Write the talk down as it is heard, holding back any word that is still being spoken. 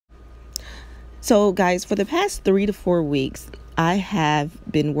So guys, for the past 3 to 4 weeks, I have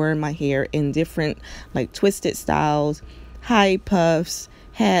been wearing my hair in different like twisted styles, high puffs,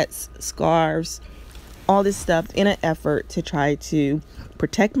 hats, scarves, all this stuff in an effort to try to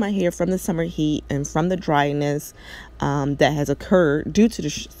protect my hair from the summer heat and from the dryness that has occurred due to the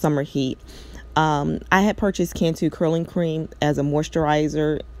summer heat. I had purchased Cantu curling cream as a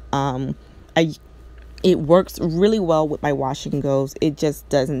moisturizer. I It works really well with my wash and goes. It just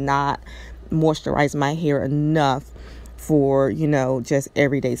does not moisturize my hair enough for, just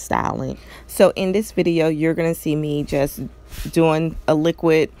everyday styling. So in this video, you're going to see me just doing a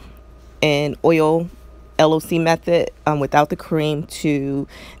liquid and oil LOC method without the cream to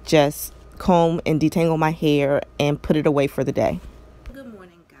just comb and detangle my hair and put it away for the day. Good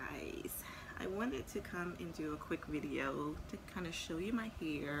morning, guys. I wanted to come and do a quick video to kind of show you my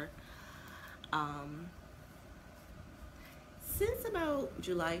hair. Since about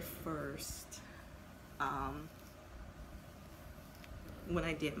July 1st, when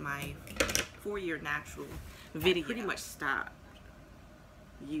I did my 4-year natural video, I pretty much stopped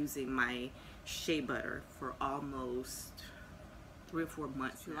using my shea butter for almost 3 or 4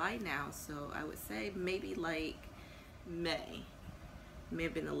 months. July now, so I would say maybe like May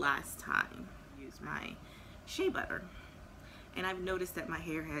have been the last time I used my shea butter. And I've noticed that my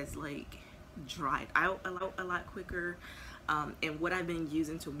hair has like dried out a lot quicker. And what I've been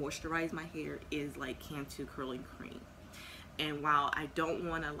using to moisturize my hair is like Cantu curling cream. And while I don't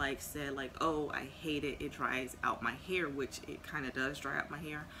want to like say like, oh, I hate it, it dries out my hair, which it kind of does dry out my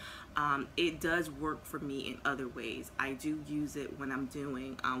hair, it does work for me in other ways. I do use it when I'm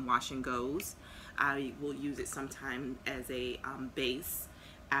doing wash and goes. I will use it sometime as a base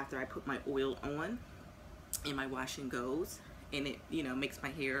after I put my oil on in my wash and goes, and it makes my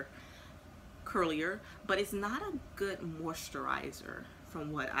hair curlier, but it's not a good moisturizer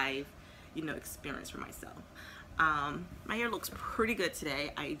from what I've experienced for myself. My hair looks pretty good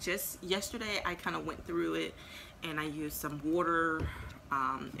today. Yesterday I kind of went through it and I used some water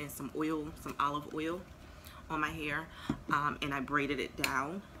and some oil, some olive oil on my hair, and I braided it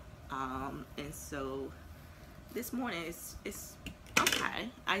down, and so this morning it's okay.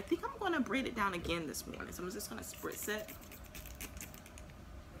 I think I'm going to braid it down again this morning, so I'm just going to spritz it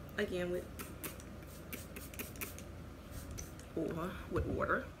again with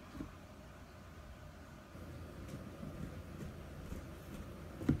water.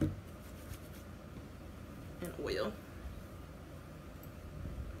 And oil.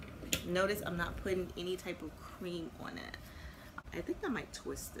 Notice I'm not putting any type of cream on it. I think I might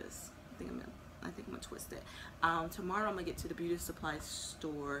twist this. I think I'm gonna twist it. Tomorrow I'm gonna get to the beauty supply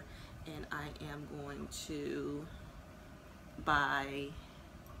store and I am going to buy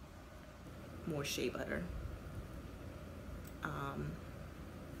more shea butter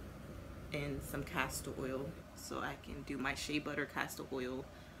and some castor oil, so I can do my shea butter, castor oil,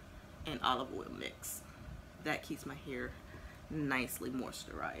 and olive oil mix. That keeps my hair nicely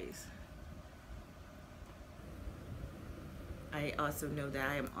moisturized. I also know that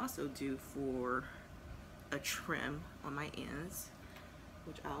I am also due for a trim on my ends,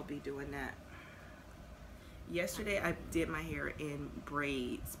 which I'll be doing that. Yesterday I did my hair in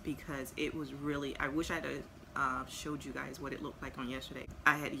braids because it was really, I wish I had showed you guys what it looked like on yesterday.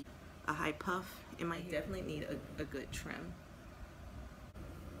 I had a high puff in my hair. Definitely need a good trim.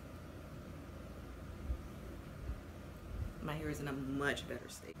 My hair is in a much better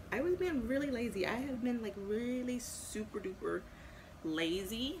state. I was being really lazy. I have been like really super duper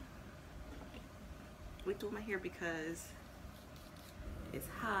lazy with doing my hair because it's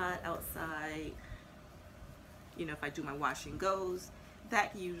hot outside. If I do my wash and goes,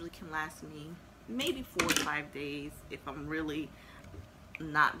 that usually can last me maybe 4 to 5 days if I'm really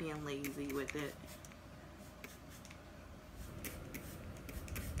not being lazy with it.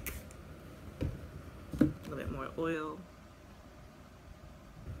 A little bit more oil.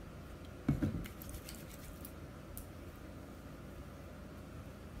 I'm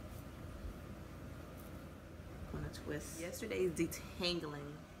gonna twist. Yesterday's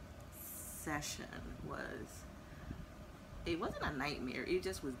detangling session it wasn't a nightmare, it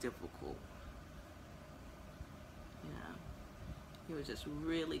just was difficult. It was just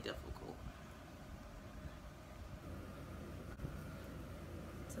really difficult.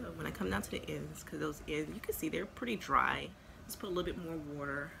 So when I come down to the ends, because those ends, you can see they're pretty dry, just put a little bit more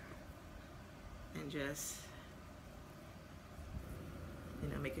water and just,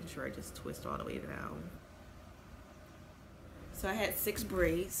 making sure I just twist all the way down. So I had 6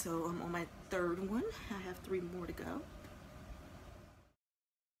 braids, so I'm on my 3rd one. I have 3 more to go.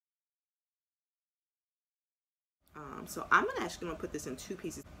 So I'm actually going to put this in 2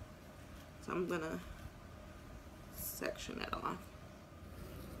 pieces. So I'm gonna section it off.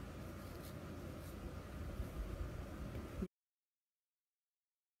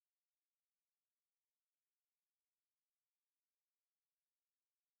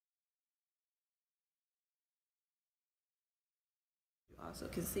 You also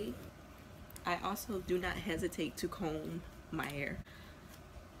can see, I also do not hesitate to comb my hair.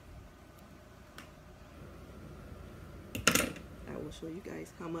 I will show you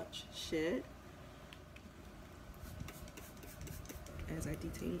guys how much shed as I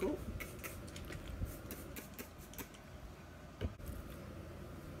detangle.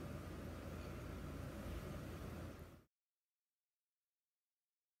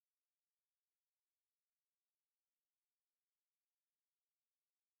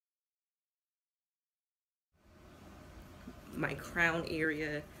 My crown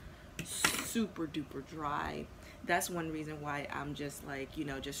area super duper dry. That's one reason why I'm just like, you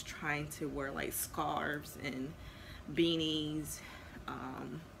know, just trying to wear like scarves and beanies,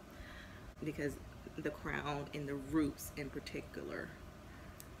 because the crown and the roots in particular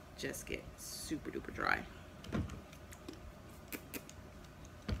just get super duper dry.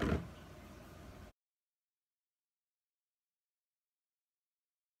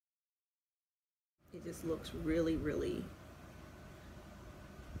 It just looks really, really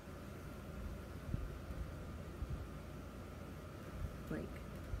like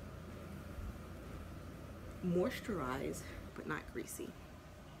moisturized but not greasy.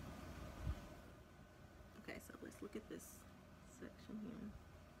 Okay, so let's look at this section here.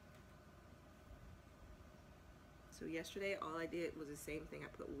 So yesterday all I did was the same thing. I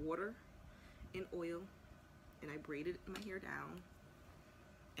put water and oil and I braided my hair down,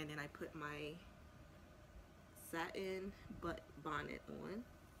 and then I put my satin butt bonnet on,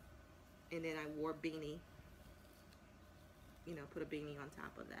 and then I wore a beanie, you know, put a beanie on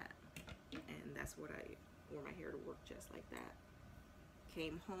top of that, and that's what I wore my hair to work, just like that.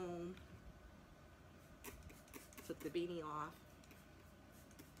 Came home, took the beanie off,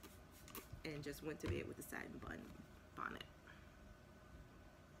 and just went to bed with the satin bonnet.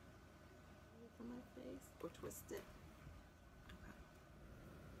 On my face or twist it. Okay.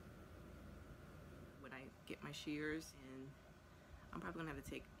 When I get my shears, and I'm probably gonna have to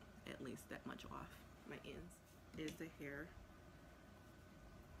take at least that much off my ends. Is the hair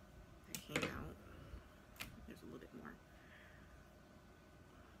that came out. There's a little bit more.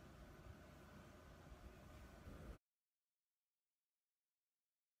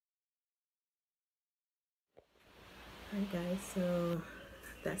 Alright guys, so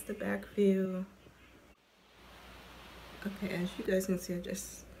that's the back view. Okay, as you guys can see, I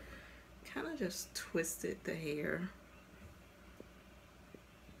just kind of just twisted the hair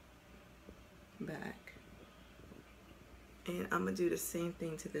back. And I'm gonna do the same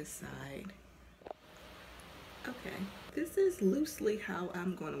thing to this side. Okay, this is loosely how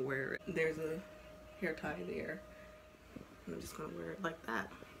I'm gonna wear it. There's a hair tie there. I'm just gonna wear it like that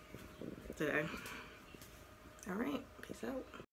today. All right, peace out.